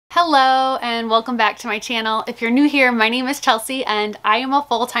Hello and welcome back to my channel. If you're new here, my name is Chelsea and I am a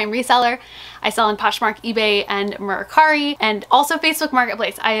full-time reseller. I sell on Poshmark, eBay, and Mercari, and also Facebook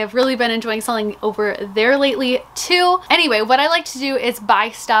Marketplace. I have really been enjoying selling over there lately too. Anyway, what I like to do is buy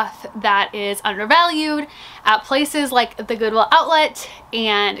stuff that is undervalued at places like the Goodwill outlet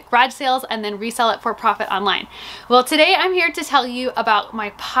and garage sales and then resell it for profit online. Well, today I'm here to tell you about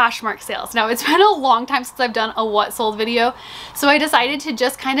my Poshmark sales. Now, it's been a long time since I've done a what sold video, so I decided to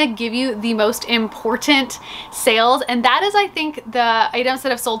just kind of give you the most important sales, and that is, I think, the items that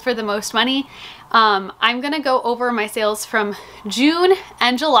have sold for the most money. I'm gonna go over my sales from June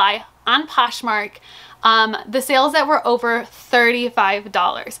and July on Poshmark, the sales that were over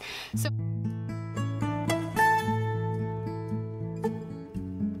 $35. So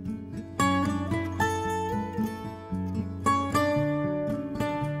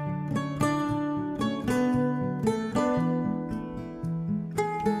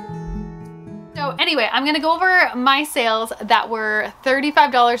anyway, I'm gonna go over my sales that were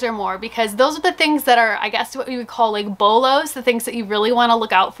 $35 or more, because those are the things that are, I guess, what we would call like BOLOs, the things that you really want to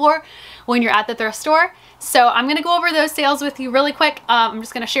look out for when you're at the thrift store. So I'm gonna go over those sales with you really quick. I'm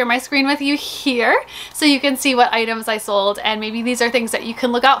just gonna share my screen with you here so you can see what items I sold, and maybe these are things that you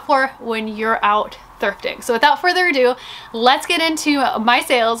can look out for when you're out thrifting. So without further ado, let's get into my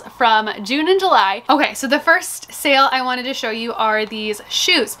sales from June and July. Okay, so the first sale I wanted to show you are these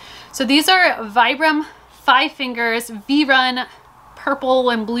shoes. So these are Vibram 5 Fingers V-Run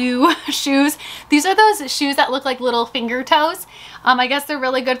purple and blue shoes. These are those shoes that look like little finger toes. I guess they're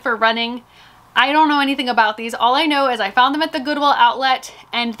really good for running. I don't know anything about these. All I know is I found them at the Goodwill outlet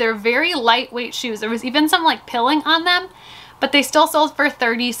and they're very lightweight shoes. There was even some like pilling on them, but they still sold for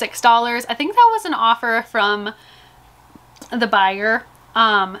 $36. I think that was an offer from the buyer.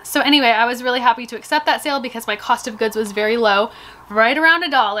 So anyway, I was really happy to accept that sale because my cost of goods was very low, right around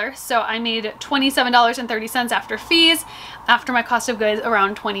 $1. So I made $27.30 after fees, after my cost of goods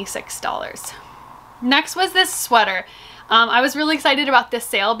around $26. Next was this sweater. I was really excited about this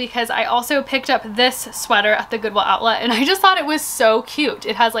sale because I also picked up this sweater at the Goodwill outlet and I just thought it was so cute.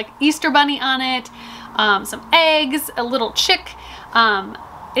 It has like Easter bunny on it, some eggs, a little chick.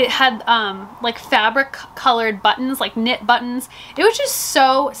 It had like fabric colored buttons, like knit buttons. It was just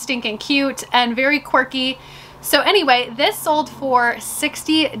so stinking cute and very quirky. So anyway, this sold for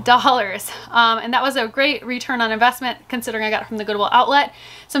 $60, and that was a great return on investment considering I got it from the Goodwill outlet.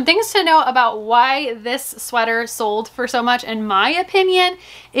 Some things to know about why this sweater sold for so much, in my opinion,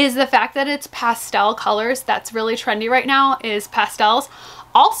 is the fact that it's pastel colors. That's really trendy right now, is pastels.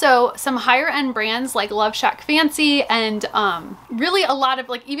 Also, some higher end brands like Love Shack Fancy and really a lot of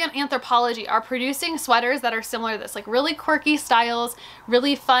like even Anthropologie are producing sweaters that are similar to this, like really quirky styles,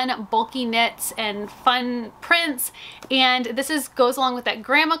 really fun bulky knits and fun prints. And this goes along with that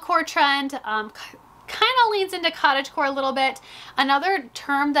grandma core trend. Kind of leans into cottagecore a little bit. Another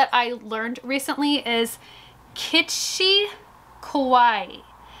term that I learned recently is kitschy kawaii.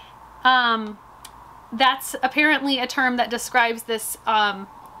 That's apparently a term that describes this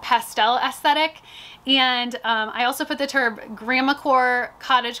pastel aesthetic. And I also put the term grandma core,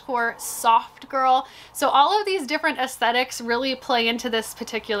 cottagecore, soft girl. So all of these different aesthetics really play into this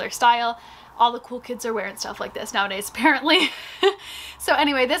particular style. All the cool kids are wearing stuff like this nowadays, apparently. So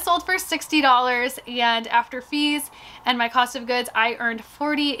anyway, this sold for $60, and after fees and my cost of goods, I earned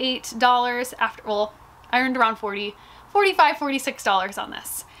 $48 after, well, I earned around $45, $46 on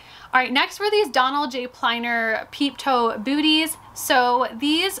this. All right, next were these Donald J. Pliner peep toe booties. So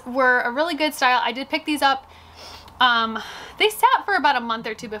these were a really good style. I did pick these up. They sat for about a month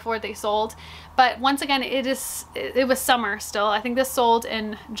or two before they sold, but once again, it was summer still. I think this sold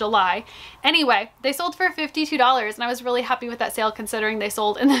in July. Anyway, they sold for $52, and I was really happy with that sale considering they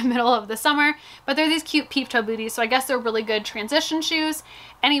sold in the middle of the summer. But they're these cute peep toe booties, so I guess they're really good transition shoes.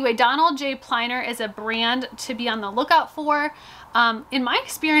 Anyway, Donald J. Pliner is a brand to be on the lookout for. In my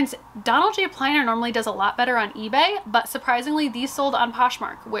experience, Donald J. Pliner normally does a lot better on eBay, but surprisingly these sold on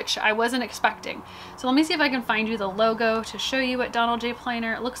Poshmark, which I wasn't expecting. So let me see if I can find you the logo to show you what Donald J.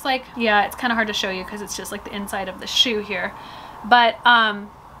 Pliner looks like. Yeah, it's kind of hard to show you because it's just like the inside of the shoe here. But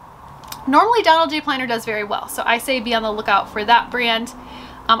normally Donald J. Pliner does very well, so I say be on the lookout for that brand.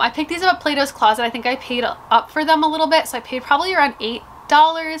 I picked these up at Plato's Closet. I think I paid up for them a little bit, so I paid probably around $5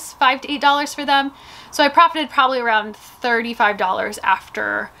 to $8 for them. So I profited probably around $35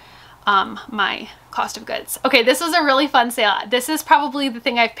 after my cost of goods. Okay, this was a really fun sale. This is probably the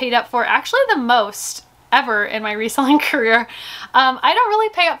thing I've paid up for actually the most ever in my reselling career. I don't really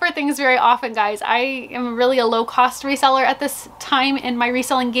pay up for things very often, guys. I am really a low-cost reseller at this time in my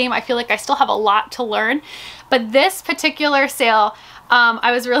reselling game. I feel like I still have a lot to learn, but this particular sale,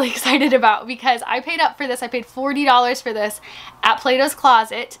 I was really excited about, because I paid up for this. I paid $40 for this at Plato's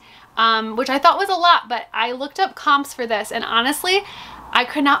Closet, which I thought was a lot, but I looked up comps for this, and honestly, I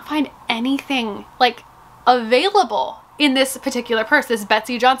could not find anything like available in this particular purse, this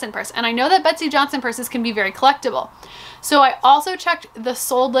Betsey Johnson purse. And I know that Betsey Johnson purses can be very collectible. So I also checked the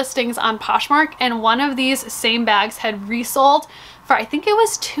sold listings on Poshmark, and one of these same bags had resold for, I think it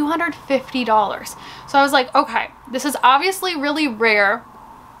was $250. So I was like, okay, this is obviously really rare.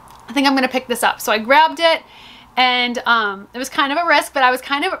 I think I'm gonna pick this up. So I grabbed it, and it was kind of a risk, but I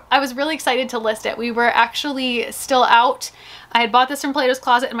was really excited to list it. We were actually still out. I had bought this from Plato's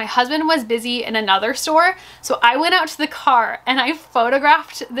Closet, and my husband was busy in another store. So I went out to the car and I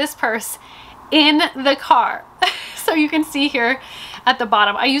photographed this purse in the car. So you can see here at the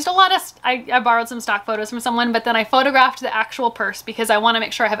bottom, I used a lot of, I borrowed some stock photos from someone, but then I photographed the actual purse because I want to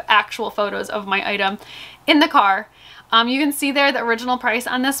make sure I have actual photos of my item in the car. You can see there the original price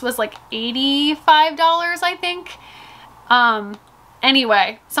on this was like $85, I think.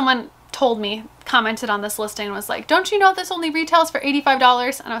 Anyway, someone told me, commented on this listing and was like, don't you know this only retails for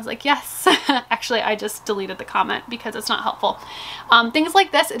 $85? And I was like, yes. Actually, I just deleted the comment because it's not helpful. Things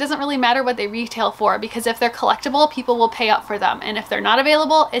like this, it doesn't really matter what they retail for, because if they're collectible, people will pay up for them. And if they're not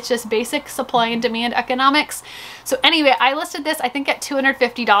available, it's just basic supply and demand economics. So anyway, I listed this, I think, at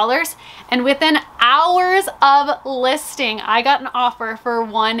 $250, and within hours of listing, I got an offer for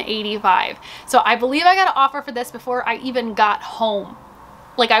 $185. So I believe I got an offer for this before I even got home.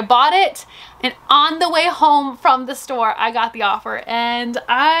 Like, I bought it, and on the way home from the store, I got the offer, and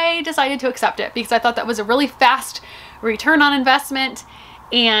I decided to accept it because I thought that was a really fast return on investment.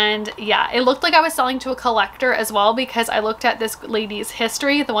 And yeah, it looked like I was selling to a collector as well, because I looked at this lady's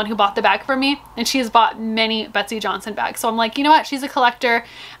history, the one who bought the bag from me, and she has bought many Betsey Johnson bags. So I'm like, you know what? She's a collector.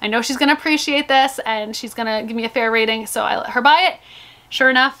 I know she's gonna appreciate this, and she's gonna give me a fair rating. So I let her buy it. Sure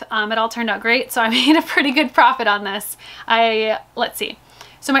enough, it all turned out great. So I made a pretty good profit on this. Let's see.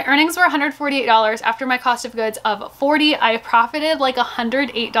 So my earnings were $148 after my cost of goods of $40. I profited like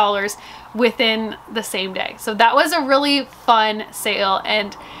 $108 within the same day. So that was a really fun sale,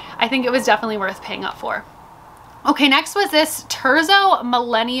 and I think it was definitely worth paying up for. Okay, next was this Terzo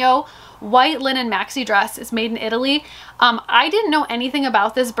Millennio white linen maxi dress. It's made in Italy. I didn't know anything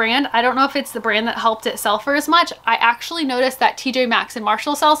about this brand. I don't know if it's the brand that helped it sell for as much. I actually noticed that TJ Maxx and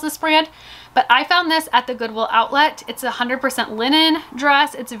Marshall sells this brand, but I found this at the Goodwill outlet. It's a 100% linen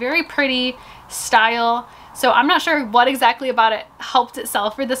dress. It's a very pretty style. So I'm not sure what exactly about it helped it sell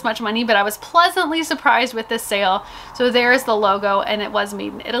for this much money, but I was pleasantly surprised with this sale. So there's the logo, and it was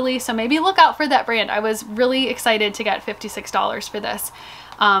made in Italy. So maybe look out for that brand. I was really excited to get $56 for this,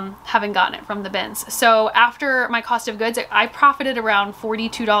 having gotten it from the bins. So after my cost of goods, I profited around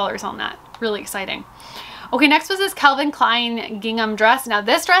 $42 on that. Really exciting. Okay, next was this Calvin Klein gingham dress. Now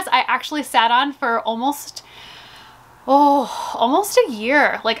this dress I actually sat on for almost a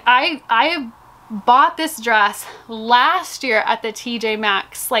year. Like I bought this dress last year at the TJ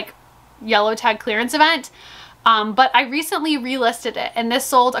Maxx like yellow tag clearance event, but I recently relisted it, and this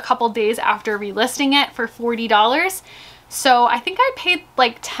sold a couple days after relisting it for $40. So I think I paid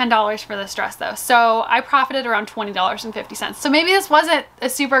like $10 for this dress though. So I profited around $20.50. So maybe this wasn't a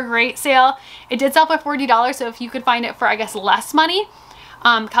super great sale. It did sell for $40. So if you could find it for, I guess, less money,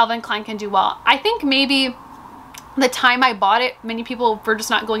 Calvin Klein can do well. I think maybe the time I bought it, many people were just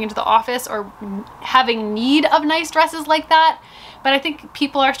not going into the office or having need of nice dresses like that. But I think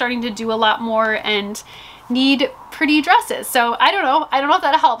people are starting to do a lot more and need pretty dresses. So I don't know if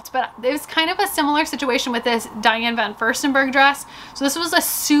that helped, but it was kind of a similar situation with this Diane Van Furstenberg dress. So this was a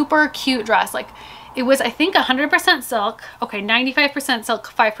super cute dress. Like, it was, I think, 100% silk, okay, 95% silk,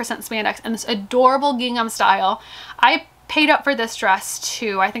 5% spandex, and this adorable gingham style. I paid up for this dress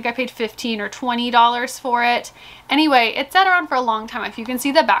too. I think I paid $15 or $20 for it. Anyway, it sat around for a long time. If you can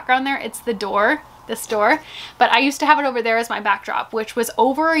see the background there, it's the door, this door, but I used to have it over there as my backdrop, which was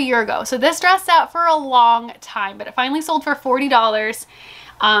over a year ago. So this dress sat for a long time, but it finally sold for $40.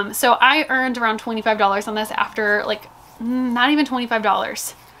 So I earned around $25 on this after, like, not even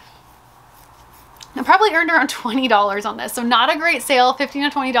 $25. I probably earned around $20 on this. So not a great sale,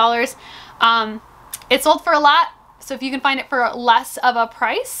 $15 to $20. It sold for a lot. So if you can find it for less of a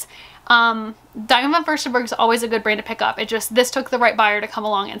price, Diane Van Furstenberg is always a good brand to pick up. This took the right buyer to come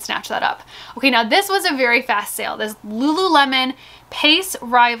along and snatch that up. Okay, now this was a very fast sale. This Lululemon Pace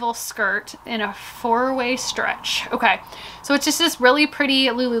Rival skirt in a 4-way stretch. Okay, so it's just this really pretty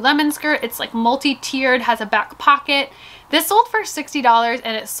Lululemon skirt. It's like multi-tiered, has a back pocket. This sold for $60,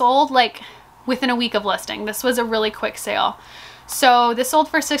 and it sold like within a week of listing. This was a really quick sale. So this sold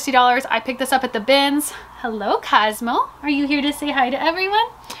for $60. I picked this up at the bins. Hello, Cosmo. Are you here to say hi to everyone?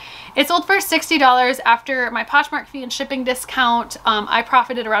 It sold for $60 after my Poshmark fee and shipping discount. I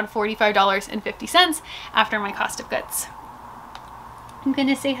profited around $45.50 after my cost of goods. I'm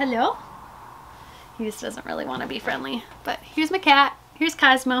gonna say hello. He just doesn't really want to be friendly, but here's my cat. Here's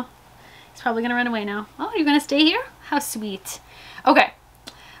Cosmo. He's probably gonna run away now. Oh, you're gonna stay here? How sweet. Okay,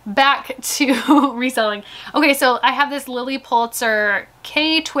 back to reselling. Okay, so I have this Lily Pulitzer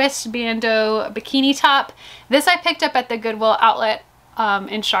K-twist bandeau bikini top. This I picked up at the Goodwill outlet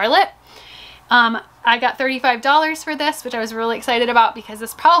in Charlotte. I got $35 for this, which I was really excited about because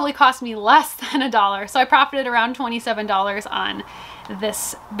this probably cost me less than $1. So I profited around $27 on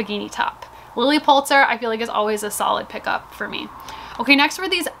this bikini top. Lily Pulitzer, I feel like, is always a solid pickup for me. Okay, next were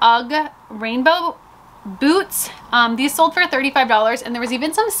these UGG rainbow boots. These sold for $35 and there was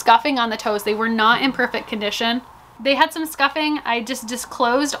even some scuffing on the toes. They were not in perfect condition. They had some scuffing. I just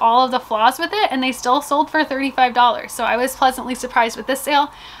disclosed all of the flaws with it and they still sold for $35. So I was pleasantly surprised with this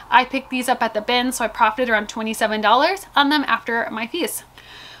sale. I picked these up at the bin, so I profited around $27 on them after my fees.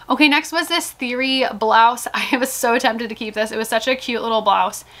 Okay, next was this Theory blouse. I was so tempted to keep this. It was such a cute little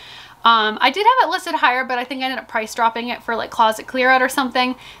blouse. I did have it listed higher, but I think I ended up price dropping it for like closet clear out or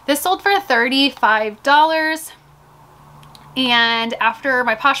something. This sold for $35. And after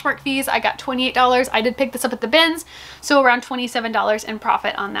my Poshmark fees, I got $28. I did pick this up at the bins, so around $27 in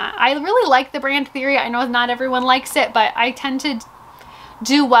profit on that. I really like the brand Theory. I know not everyone likes it, but I tend to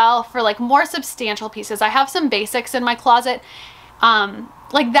do well for like more substantial pieces. I have some basics in my closet.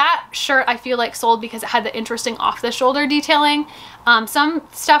 Like that shirt I feel like sold because it had the interesting off the shoulder detailing. Some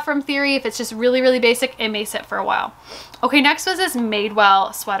stuff from Theory, if it's just really, really basic, it may sit for a while. Okay, next was this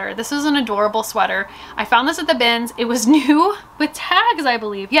Madewell sweater. This is an adorable sweater. I found this at the bins. It was new with tags, I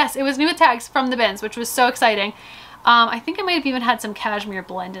believe. Yes, it was new with tags from the bins, which was so exciting. I think I might have even had some cashmere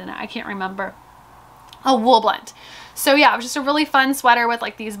blend in it. I can't remember. A wool blend. So yeah, it was just a really fun sweater with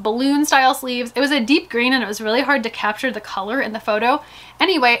like these balloon style sleeves. It was a deep green and it was really hard to capture the color in the photo.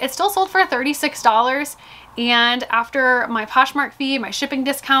 Anyway, it still sold for $36. And after my Poshmark fee, my shipping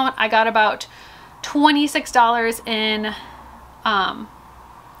discount, I got about $26 in,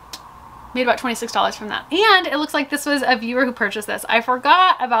 made about $26 from that. And it looks like this was a viewer who purchased this. I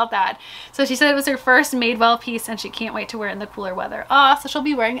forgot about that. So she said it was her first Madewell piece and she can't wait to wear it in the cooler weather. Oh, so she'll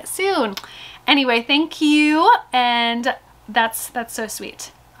be wearing it soon. Anyway, thank you. And that's so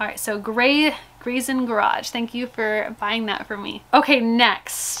sweet. All right, so Grayson Garage. Thank you for buying that for me. Okay,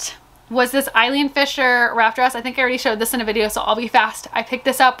 next was this Eileen Fisher wrap dress. I think I already showed this in a video, so I'll be fast. I picked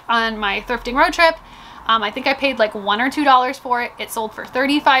this up on my thrifting road trip. I think I paid like $1 or $2 for it. It sold for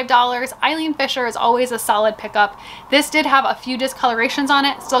 $35. Eileen Fisher is always a solid pickup. This did have a few discolorations on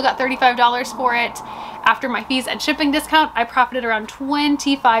it. Still got $35 for it. After my fees and shipping discount, I profited around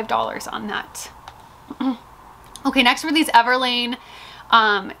 $25 on that. Okay, next were these Everlane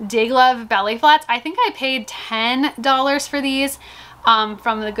Day Glove ballet flats. I think I paid $10 for these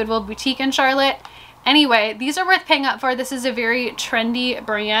from the Goodwill boutique in Charlotte. Anyway, these are worth paying up for. This is a very trendy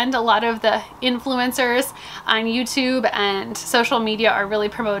brand. A lot of the influencers on YouTube and social media are really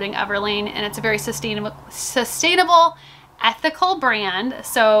promoting Everlane, and it's a very sustainable, ethical brand.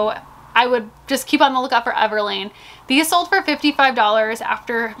 So I would just keep on the lookout for Everlane. These sold for $55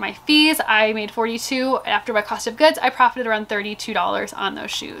 after my fees. I made $42 after my cost of goods. I profited around $32 on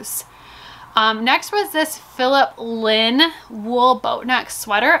those shoes. Next was this Philip Lynn wool boat neck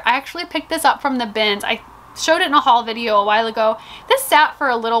sweater. I actually picked this up from the bins. I showed it in a haul video a while ago. This sat for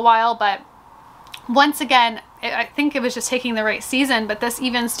a little while, but once again, I think it was just taking the right season, but this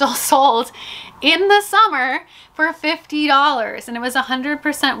even still sold in the summer for $50. And it was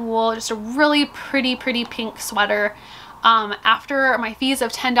 100% wool, just a really pretty pink sweater. After my fees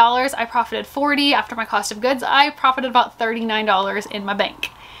of $10, I profited $40. After my cost of goods, I profited about $39 in my bank.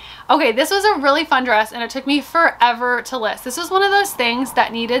 Okay, this was a really fun dress and it took me forever to list. This was one of those things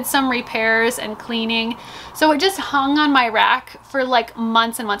that needed some repairs and cleaning. So it just hung on my rack for like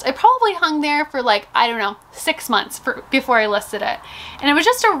months and months. It probably hung there for like, I don't know, 6 months before I listed it. And it was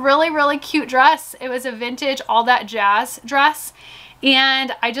just a really cute dress. It was a vintage All That Jazz dress.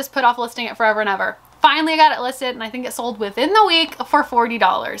 And I just put off listing it forever and ever. Finally, I got it listed and I think it sold within the week for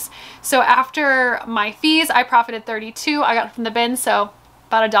 $40. So after my fees, I profited $32. I got it from the bin, so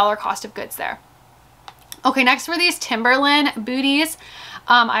about $1 cost of goods there. Okay, next were these Timberland booties.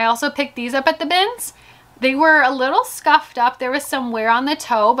 I also picked these up at the bins. They were a little scuffed up. There was some wear on the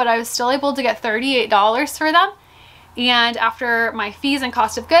toe, but I was still able to get $38 for them. And after my fees and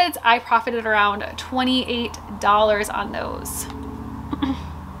cost of goods, I profited around $28 on those.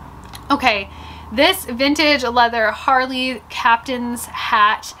 Okay, this vintage leather Harley captain's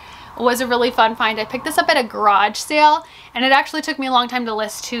hat was a really fun find. I picked this up at a garage sale, and it actually took me a long time to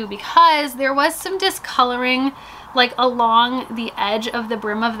list too because there was some discoloring like along the edge of the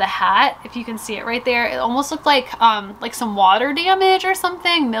brim of the hat. If you can see it right there, it almost looked like some water damage or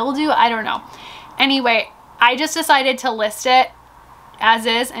something, mildew, I don't know. Anyway, I just decided to list it as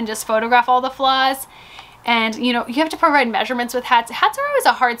is and just photograph all the flaws. And you know, you have to provide measurements with hats. Hats are always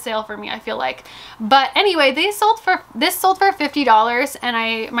a hard sale for me, I feel like. But anyway, this sold for $50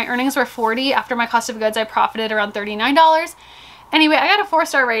 and my earnings were $40. After my cost of goods, I profited around $39. Anyway, I got a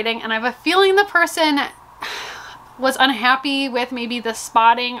 4-star rating, and I have a feeling the person was unhappy with maybe the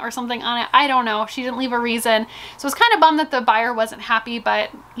spotting or something on it. I don't know. She didn't leave a reason. So I was kind of bummed that the buyer wasn't happy,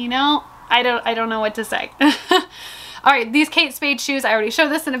 but you know, I don't know what to say. All right, these Kate Spade shoes, I already showed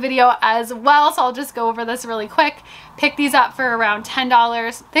this in a video as well, so I'll just go over this really quick. Picked these up for around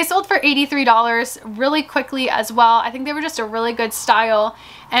 $10. They sold for $83 really quickly as well. I think they were just a really good style.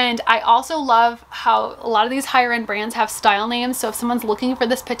 And I also love how a lot of these higher end brands have style names. So if someone's looking for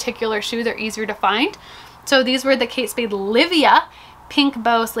this particular shoe, they're easier to find. So these were the Kate Spade Livia pink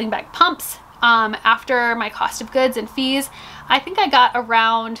bow slingback pumps. After my cost of goods and fees, I think I got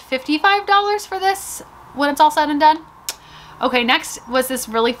around $55 for this when it's all said and done. Okay, next was this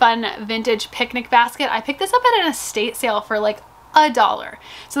really fun vintage picnic basket. I picked this up at an estate sale for like $1.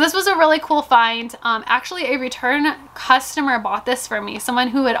 So this was a really cool find. Actually, a return customer bought this for me. Someone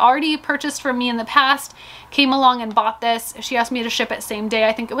who had already purchased from me in the past came along and bought this. She asked me to ship it same day.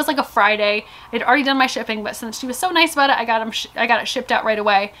 I think it was like a Friday. I'd already done my shipping, but since she was so nice about it, I got it shipped out right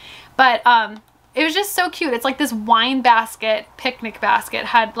away. But it was just so cute. It's like this wine basket, picnic basket.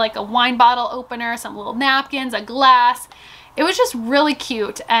 Had like a wine bottle opener, some little napkins, a glass. It was just really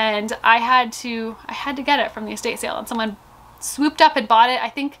cute, and I had to get it from the estate sale, and someone swooped up and bought it. I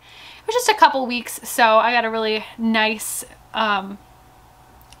think it was just a couple weeks, so I got a really nice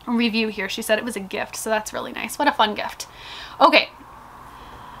review here. She said it was a gift, so that's really nice. What a fun gift. Okay,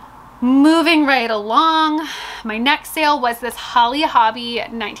 moving right along, my next sale was this Holly Hobby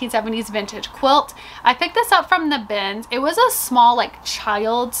 1970s vintage quilt. I picked this up from the bins. It was a small, like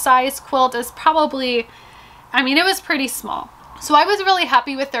child size quilt. It was probably, I mean, it was pretty small. So I was really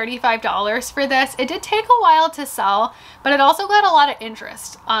happy with $35 for this. It did take a while to sell, but it also got a lot of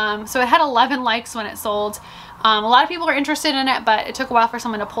interest. So it had 11 likes when it sold. A lot of people were interested in it, but it took a while for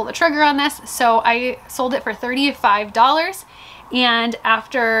someone to pull the trigger on this. So I sold it for $35. And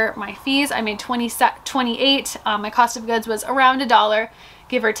after my fees, I made $28. My cost of goods was around $1,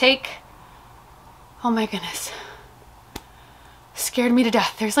 give or take. Oh my goodness. Scared me to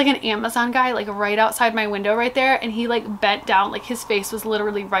death. There's like an Amazon guy like right outside my window right there, and he like bent down, like his face was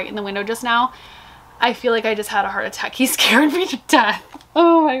literally right in the window just now. I feel like I just had a heart attack. He scared me to death.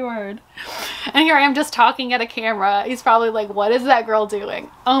 Oh my word. And here I am just talking at a camera. He's probably like, what is that girl doing?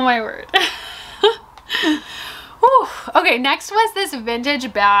 Oh my word. Whew. Okay, next was this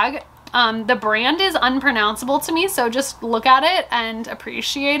vintage bag. The brand is unpronounceable to me, so just look at it and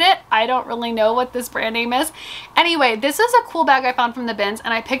appreciate it. I don't really know what this brand name is. Anyway, this is a cool bag I found from the bins,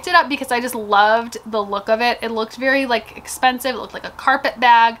 and I picked it up because I just loved the look of it. It looked very like expensive. It looked like a carpet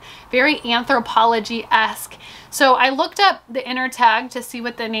bag, very Anthropologie-esque. So I looked up the inner tag to see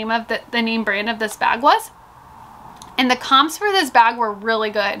what the name of the name brand of this bag was. And the comps for this bag were really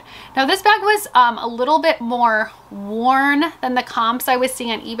good. Now this bag was a little bit more worn than the comps I was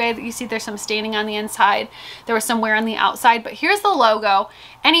seeing on eBay. You see there's some staining on the inside. There was some wear on the outside, but here's the logo.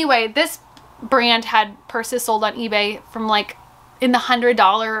 Anyway, this brand had purses sold on eBay from like in the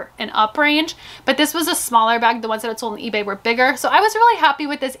 $100 and up range, but this was a smaller bag. The ones that had sold on eBay were bigger. So I was really happy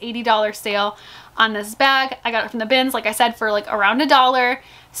with this $80 sale on this bag. I got it from the bins, like I said, for like around $1.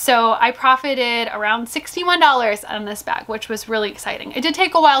 So I profited around $61 on this bag, which was really exciting. It did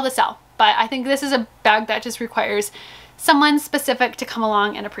take a while to sell, but I think this is a bag that just requires someone specific to come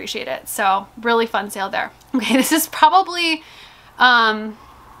along and appreciate it. So really fun sale there. Okay, this is probably my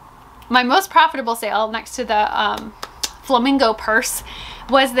most profitable sale next to the flamingo purse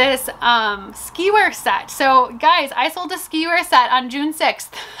was this ski wear set. So guys, I sold a ski wear set on June 6th.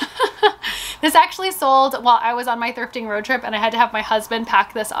 This actually sold while I was on my thrifting road trip, and I had to have my husband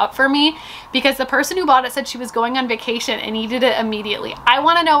pack this up for me because the person who bought it said she was going on vacation and needed it immediately. I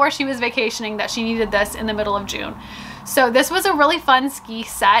want to know where she was vacationing that she needed this in the middle of June. So this was a really fun ski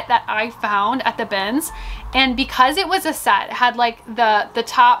set that I found at the bins, and because it was a set, it had like the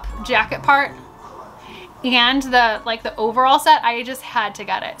top jacket part and the overall set, I just had to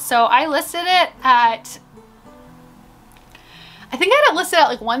get it. So I listed it at, I think I had it listed at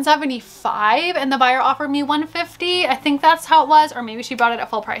like $175 and the buyer offered me $150. I think that's how it was, or maybe she bought it at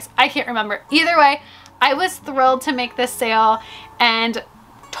full price. I can't remember. Either way, I was thrilled to make this sale, and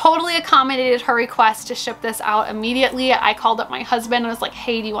totally accommodated her request to ship this out immediately. I called up my husband and was like,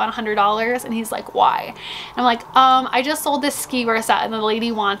 hey, do you want $100? And he's like, why? And I'm like, I just sold this ski wear set and the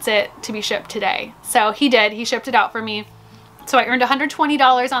lady wants it to be shipped today. So he did, he shipped it out for me. So I earned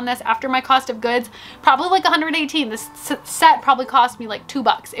 $120 on this after my cost of goods, probably like $118. This set probably cost me like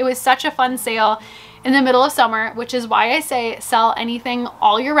 $2. It was such a fun sale in the middle of summer, which is why I say sell anything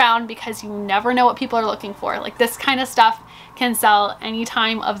all year round, because you never know what people are looking for. Like this kind of stuff can sell any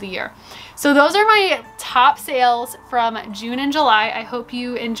time of the year. So those are my top sales from June and July. I hope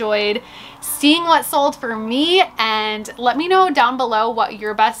you enjoyed seeing what sold for me, and let me know down below what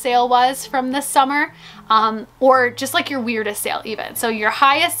your best sale was from this summer, or just like your weirdest sale even. So your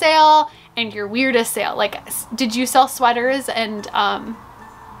highest sale and your weirdest sale. Like, did you sell sweaters and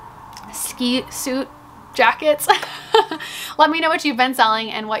ski suit jackets? Let me know what you've been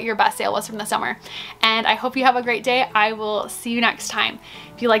selling and what your best sale was from the summer. And I hope you have a great day. I will see you next time.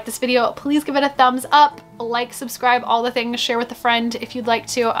 If you like this video, please give it a thumbs up, like, subscribe, all the things, share with a friend if you'd like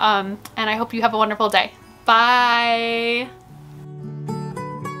to. And I hope you have a wonderful day. Bye.